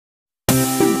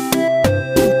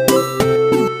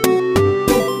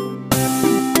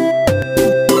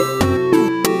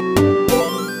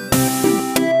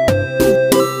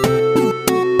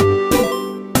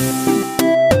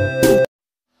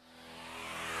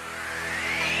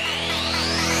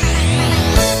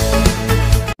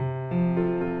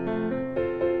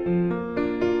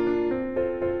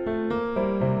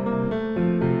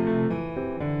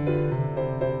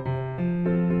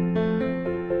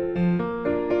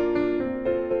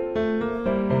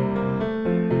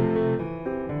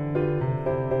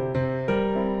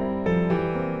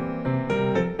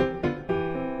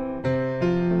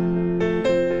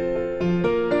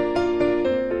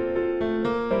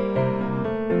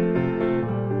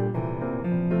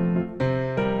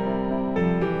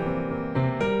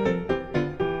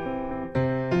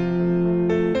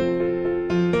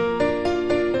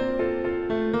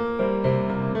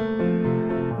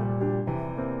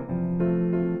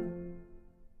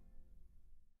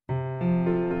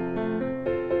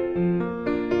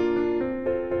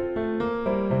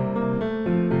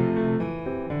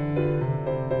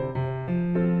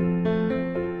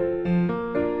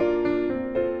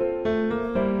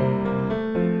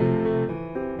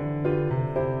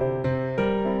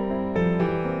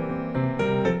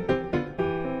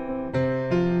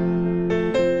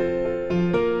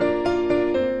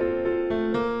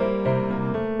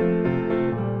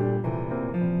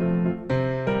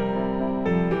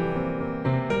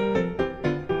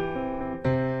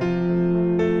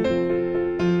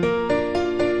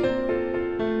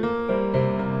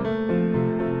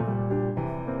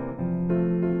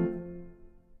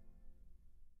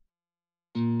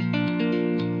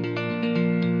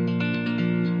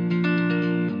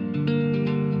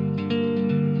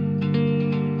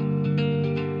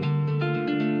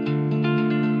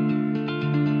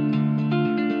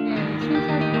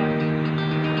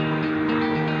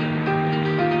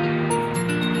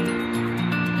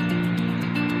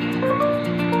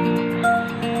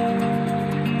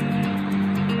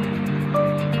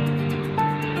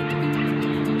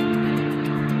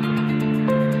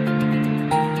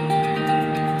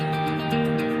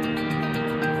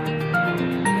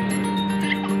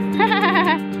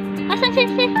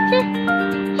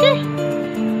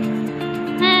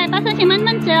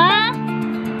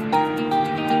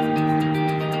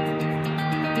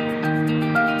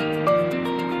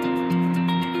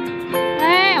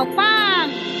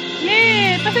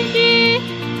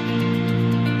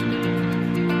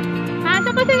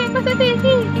pasok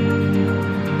sini.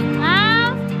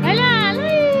 Ah, ala,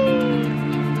 lari.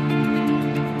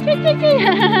 Cuci.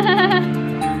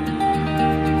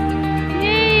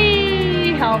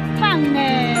 Yeay, 好棒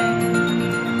哎！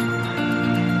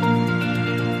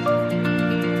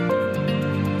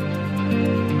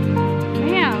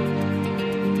没有。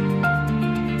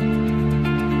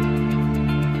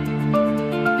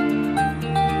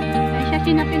等一下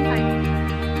去那边拍。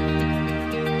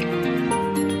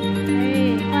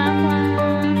哎，花花。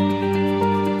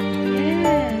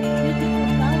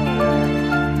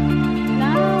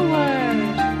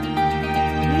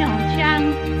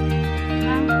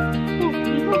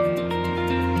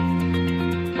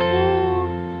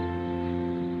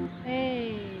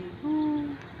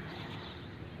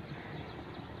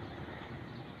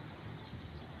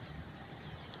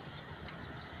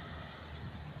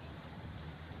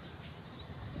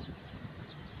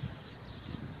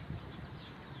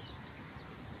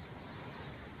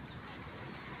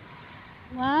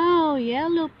Wow,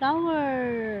 yellow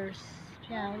flowers.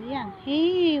 漂亮，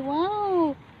嘿，哇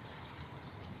哦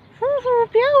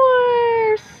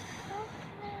，flowers。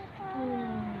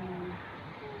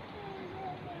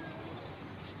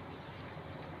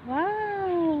哇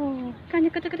哦，看这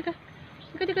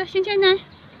个，现在呢？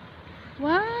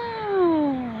哇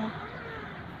哦，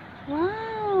哇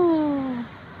哦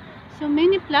 ，so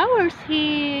many flowers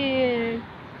here.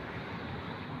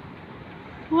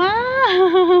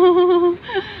 Wow!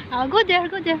 I'll go there,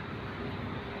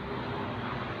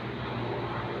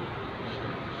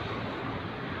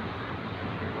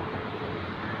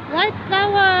 White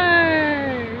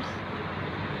flowers.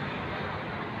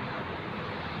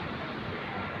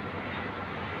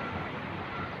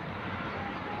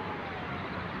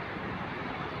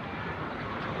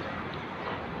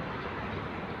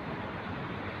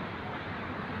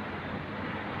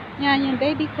 Yan yung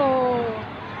baby ko.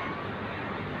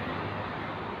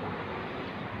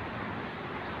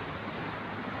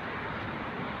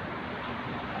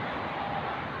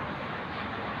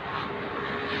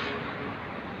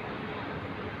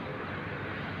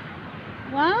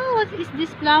 Wow, what is this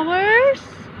flowers?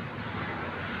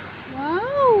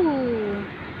 Wow,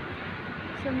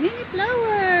 so many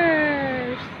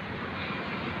flowers.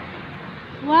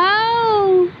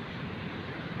 Wow,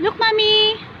 look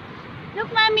mommy,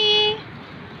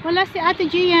 wala si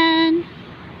ate Gian.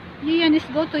 Gian is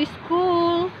go to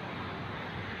school.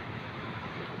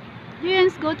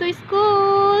 You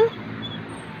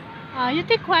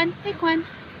take one.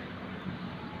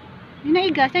 You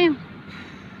naiga sayang.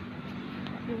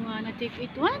 You wanna take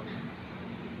it one?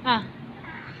 Ah,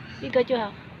 iga就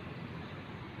好。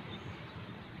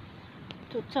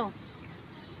tutso.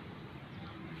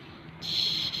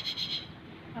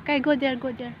 Okay, go there.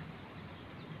 I'm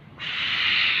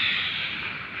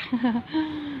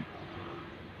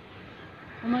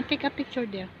gonna take a picture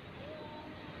there.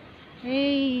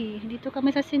 Hey, dito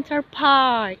kami sa Central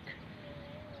Park.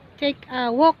 Take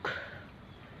a walk.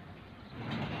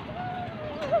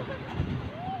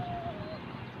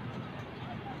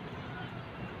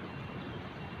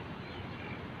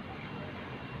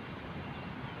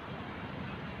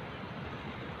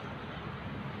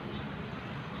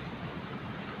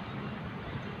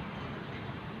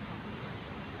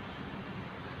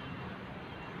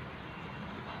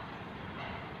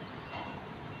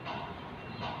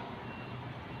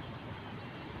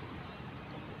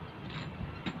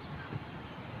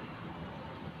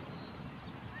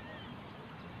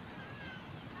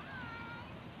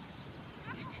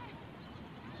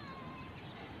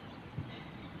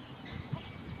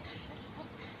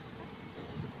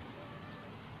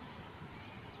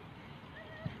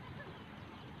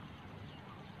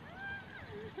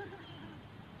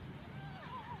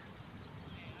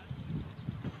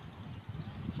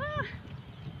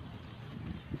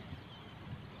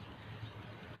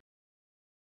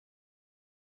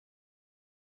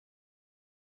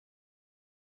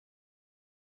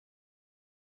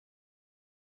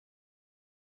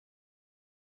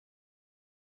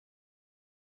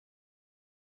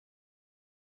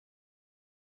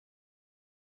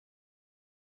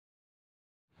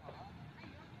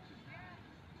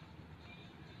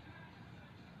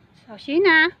 So,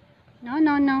 Sheena. No.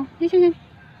 Listen.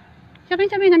 Sabi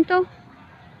nanto.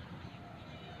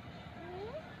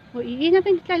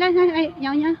 Iinapin tala na ay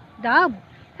yaw. Dove.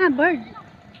 Ha, bird.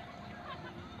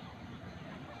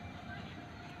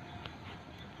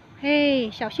 Hey,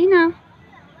 小心啊。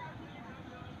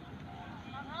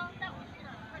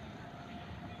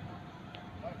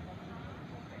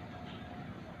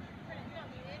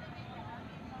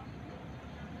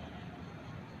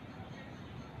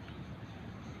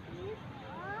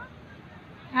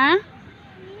Ha?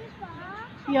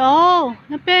 Yo,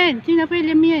 napin. Sino napin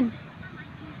limin?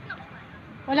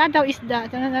 Wala daw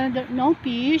isda. No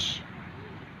fish.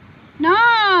 No.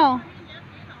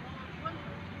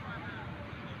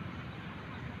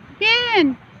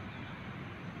 Pin.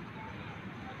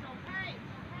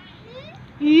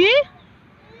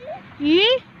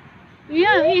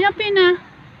 Iya, napin na.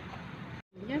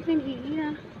 Napin,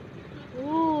 iya.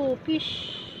 Oh,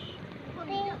 fish.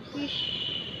 Fish.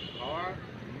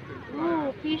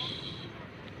 Oh, fish.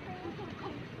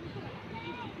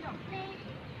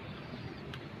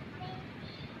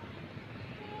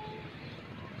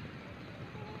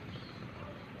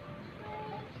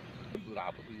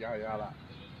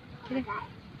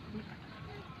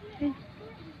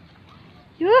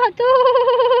 Yuh,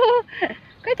 tuh.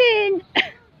 Katin.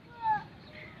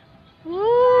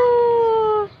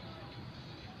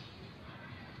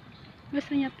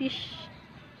 Gusto niya fish.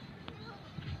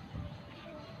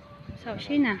 So,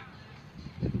 Shina.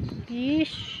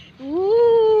 Fish.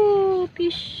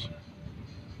 Fish.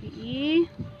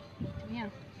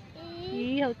 Yan.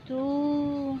 How to.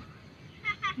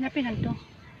 Hanapin lang to.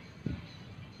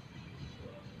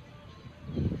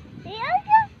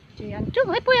 Ayan.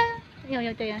 Ay po yan.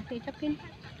 Ayaw tayo yan. Tapin.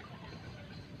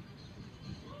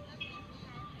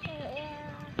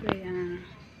 Ayan.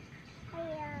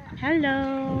 Hello.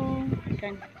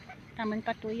 Kan. Taman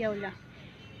patuyaw lang.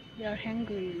 They are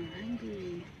hungry.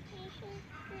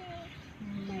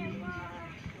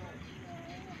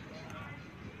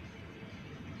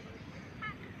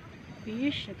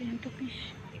 Fish. Sabi nito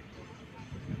fish.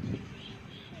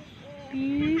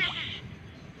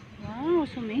 Wow,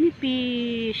 so many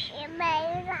fish.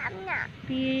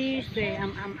 Fish.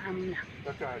 Am na.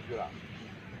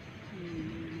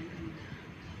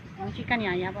 Ang chicken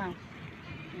yaya ba?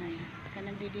 Yaya. Baka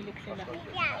nagdidilig sila.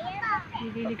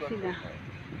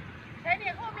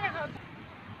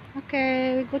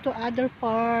 Okay, we go to other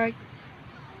park.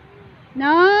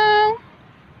 No!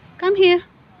 Come here.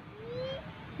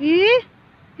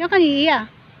 Yo kan iya.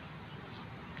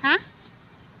 Ha?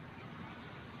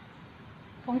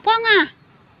 Pongpong ah.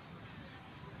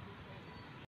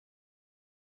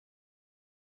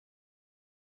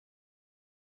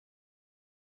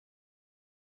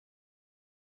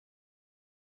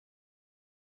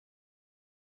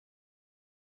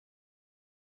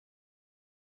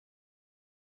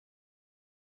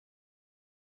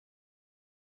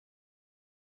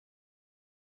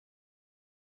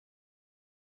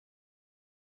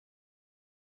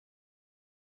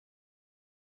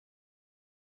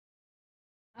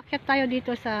 Akyat tayo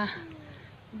dito sa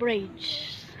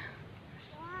bridge.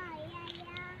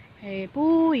 Hey,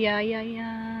 po, ya.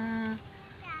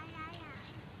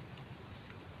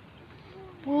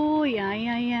 Po, ya.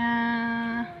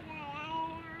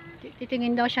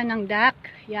 Titingin daw siya ng duck.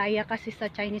 Yaya kasi sa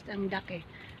Chinese ang duck eh.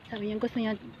 Sabi niya gusto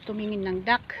niya tumingin ng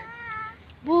duck.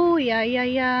 Bu, ya.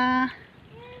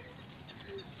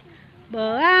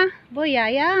 Boa, bu,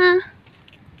 yaya.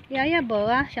 Yaya,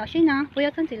 boa. 小心啊，不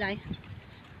要站起来。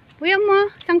不要摸，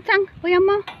脏，不要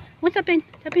摸。我这边，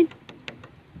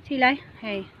起来，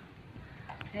嘿，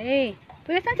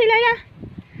不要站起来呀！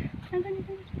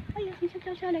哎呀，你先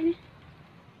掉下来呢。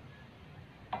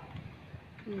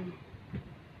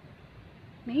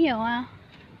没有啊，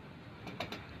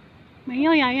没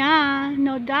有yaya啊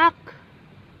no duck.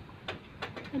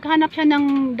 Naghanap siya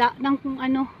ng duck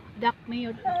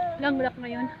mayo. Lang duck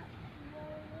ngayon.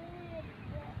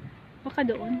 Baka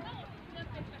doon.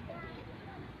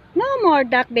 No more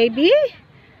duck, baby.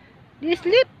 Do you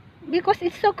sleep? Because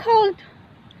it's so cold.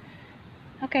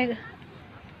 Okay.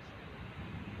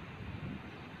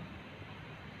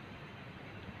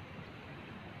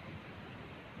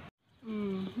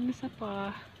 Isa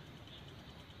pa.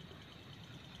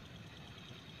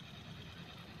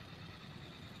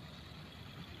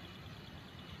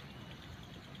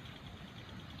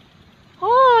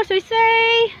 Oh, so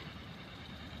say.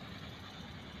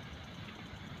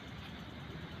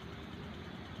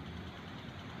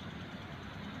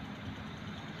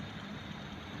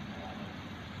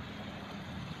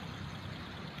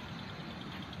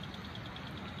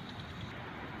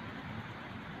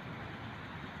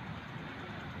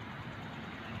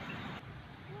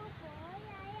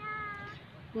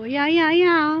 Ủa ya.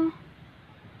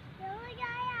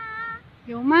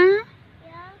 有吗？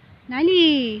 哪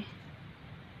里？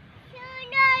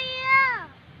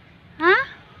 Ha?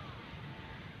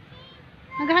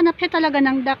 Naghahanap siya talaga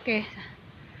ng duck eh.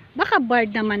 Baka bird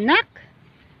naman, nak.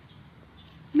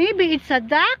 Maybe it's a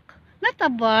duck, not a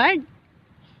bird.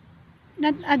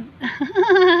 Not a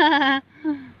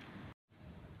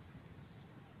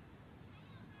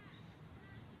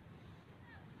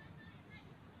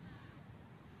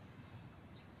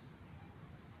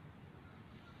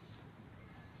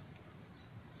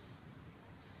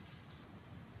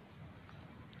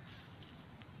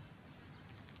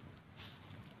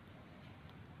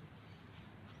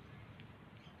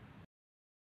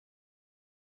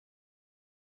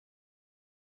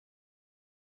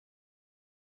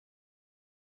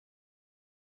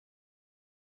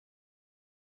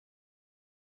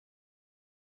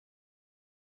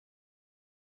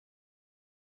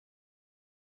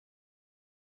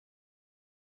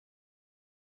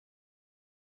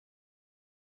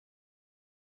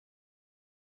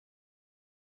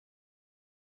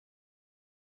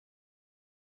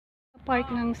park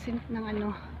ng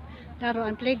ano,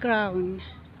 laruan playground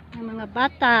ng mga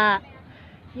bata.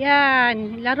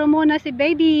 Yan, laro muna si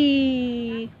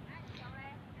baby.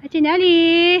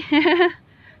 Chinali.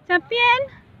 Champion.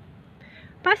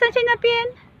 Pasan si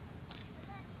Napien?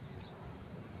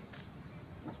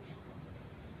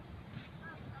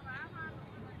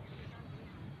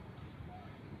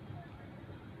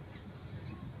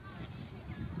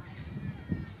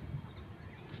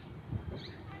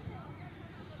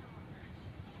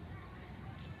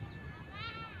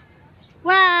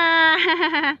 Wow!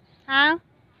 Hả?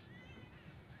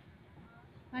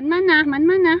 Mạnh à,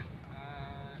 mạnh à.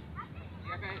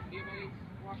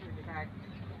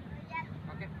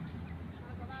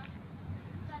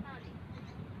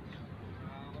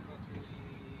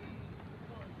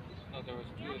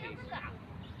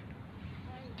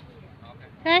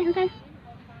 OK OK，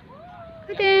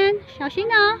 快点，小心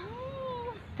哦！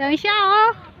等一下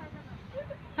哦。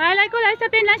来，过来这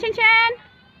边，蓝芊芊。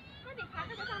那你爬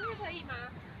这个上面可以吗？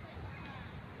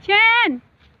芊。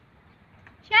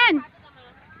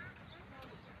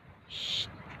嘘。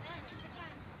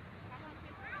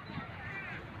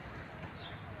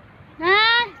来，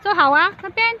坐好啊，那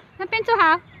边坐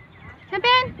好，那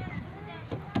边。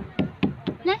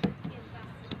来，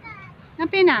那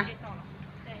边啊。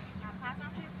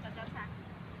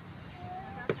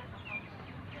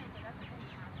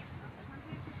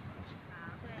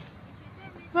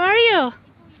Where are you?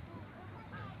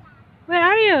 Where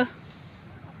are you?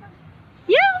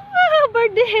 Yeah,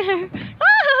 bird there.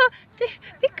 Oh,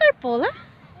 be careful, huh?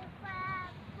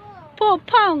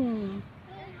 碰。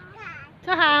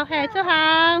坐好，嘿，坐好。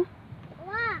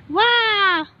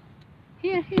Wow.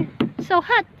 Here. So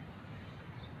hot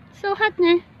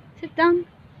呢。Sit down.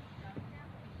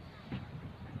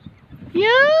 Yeah.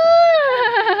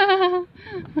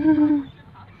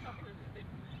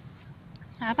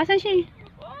 好，爬上去。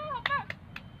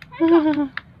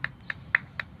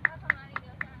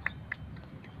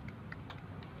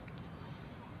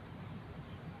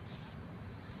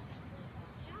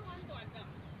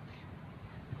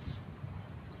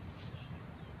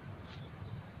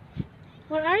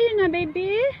Where are you now,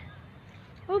 baby?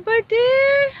 Over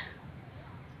there.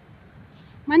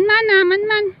 Man.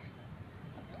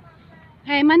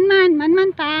 Hey, man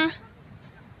pa.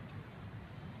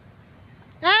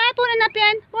 Punan na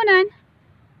pian, punan.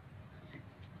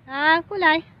 过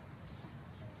来。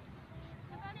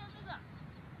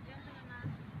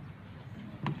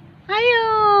哎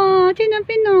呦，去那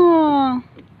边哦。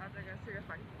他这个是个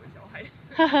反骨的小孩。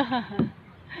哈哈哈哈。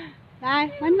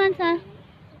来，慢噻。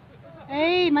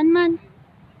哎，慢。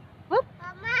哦。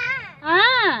妈妈。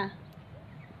啊。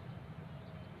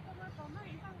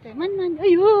对，慢。哎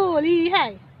呦，厉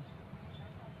害。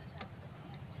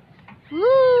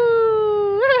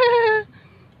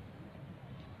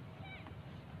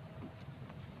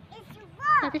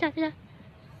飞下。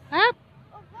Up.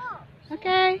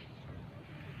 OK.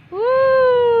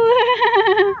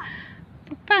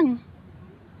 棒。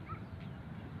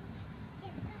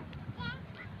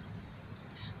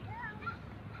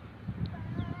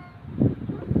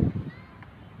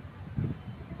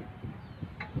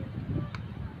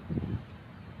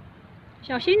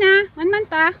小心啊，慢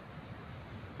爬。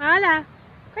好了，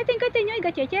快点，有一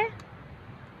个姐姐。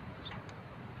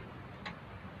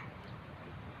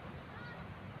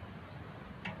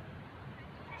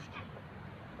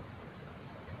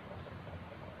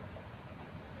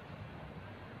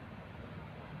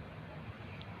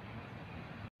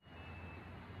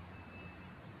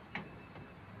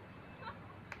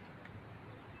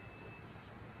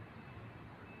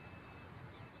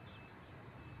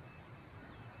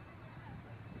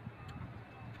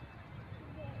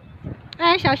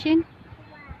哎，小心！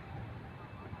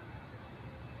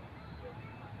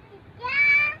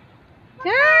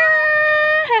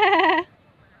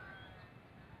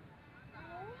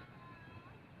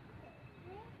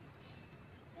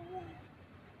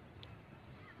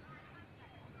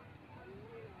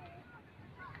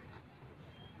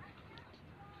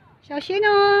小心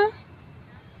哦！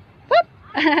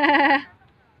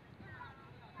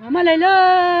妈妈来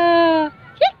了！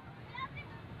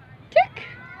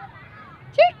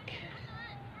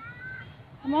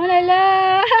妈妈来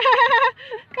了！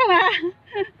干嘛？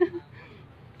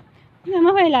妈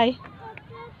妈回来。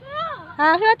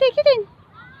好，快点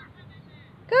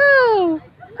 ，Go 啊！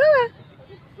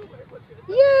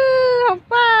耶，好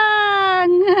棒！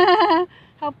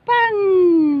好棒！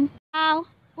好，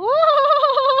哇，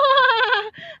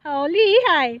好厉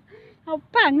害，好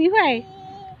棒，你会？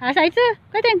好，下一次，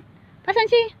快点，爬上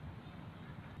去。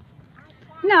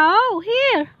No,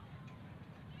 here.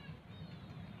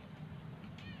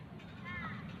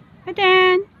 快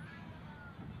点，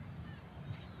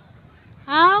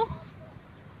好，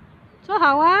坐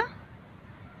好啊，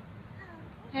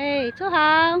哎，坐好。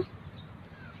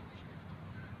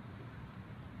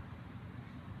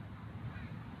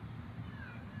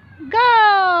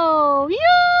Go! 哟，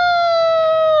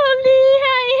厉害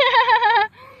呀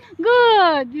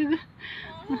 ！Good.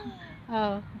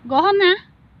 Oh, go home na.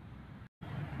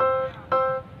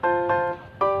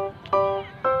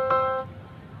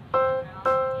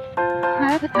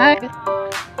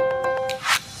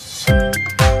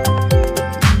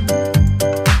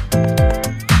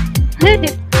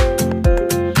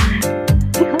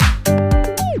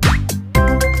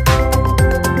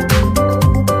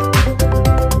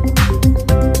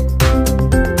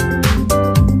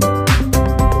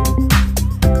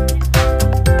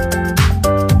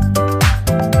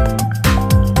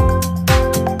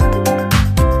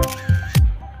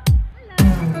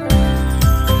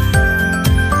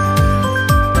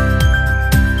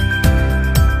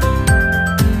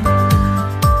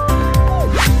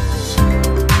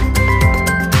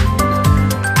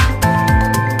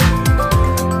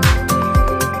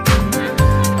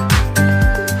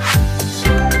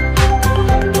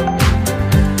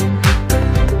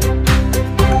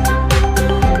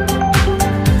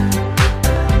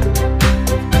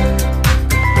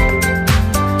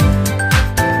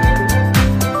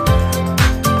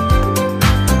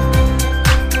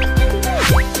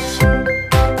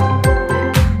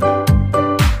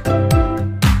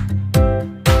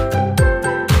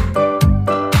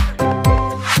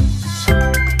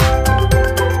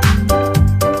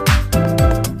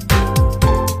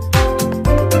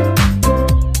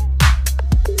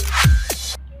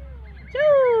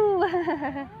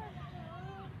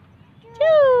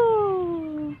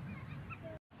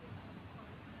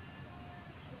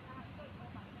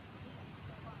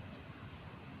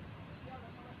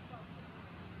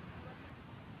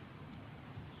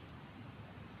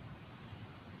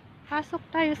 Pasok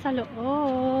tayo sa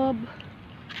loob.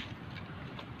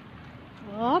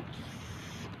 Oops.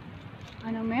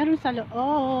 Ano meron sa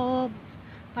loob?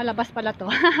 Palabas pala to.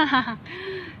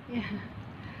 Yeah.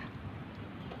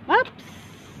 Oops.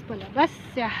 Palabas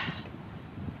siya.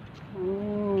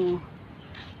 Oh.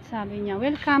 Sabi niya,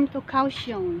 welcome to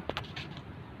Kaohsuing.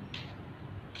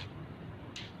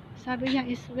 Sabi niya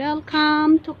is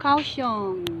welcome to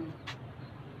Kaohsuing.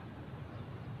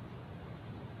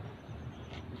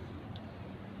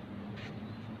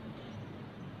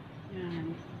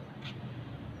 Yan.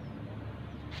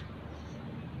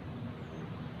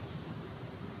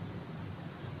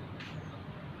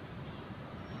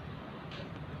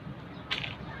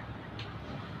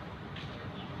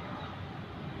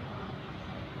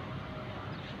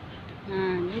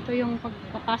 Yan. Ito yung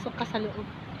pagpapasok ka sa loob.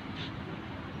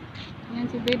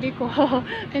 Yan si baby ko.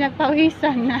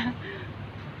 Pinagpawisan na.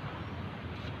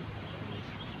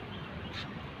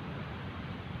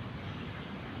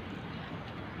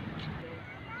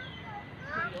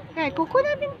 Okay, kuko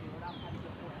namin.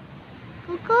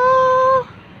 Kuko.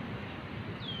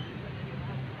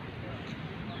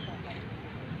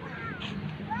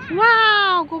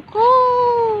 Wow, kuko.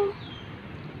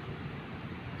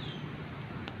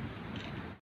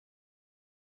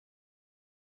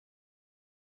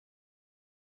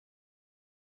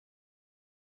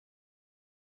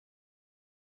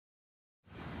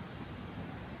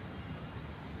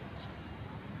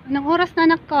 Anong oras na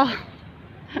anak ko?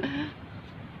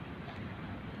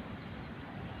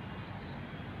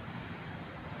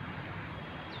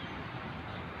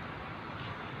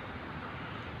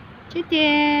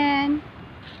 Chitin.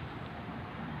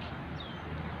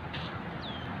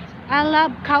 I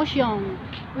love Kaohsuing.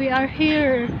 We are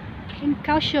here in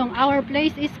Kaohsuing. Our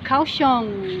place is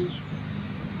Kaohsuing.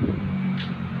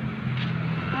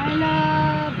 I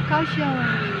love Kaohsuing.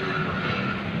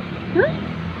 Huh?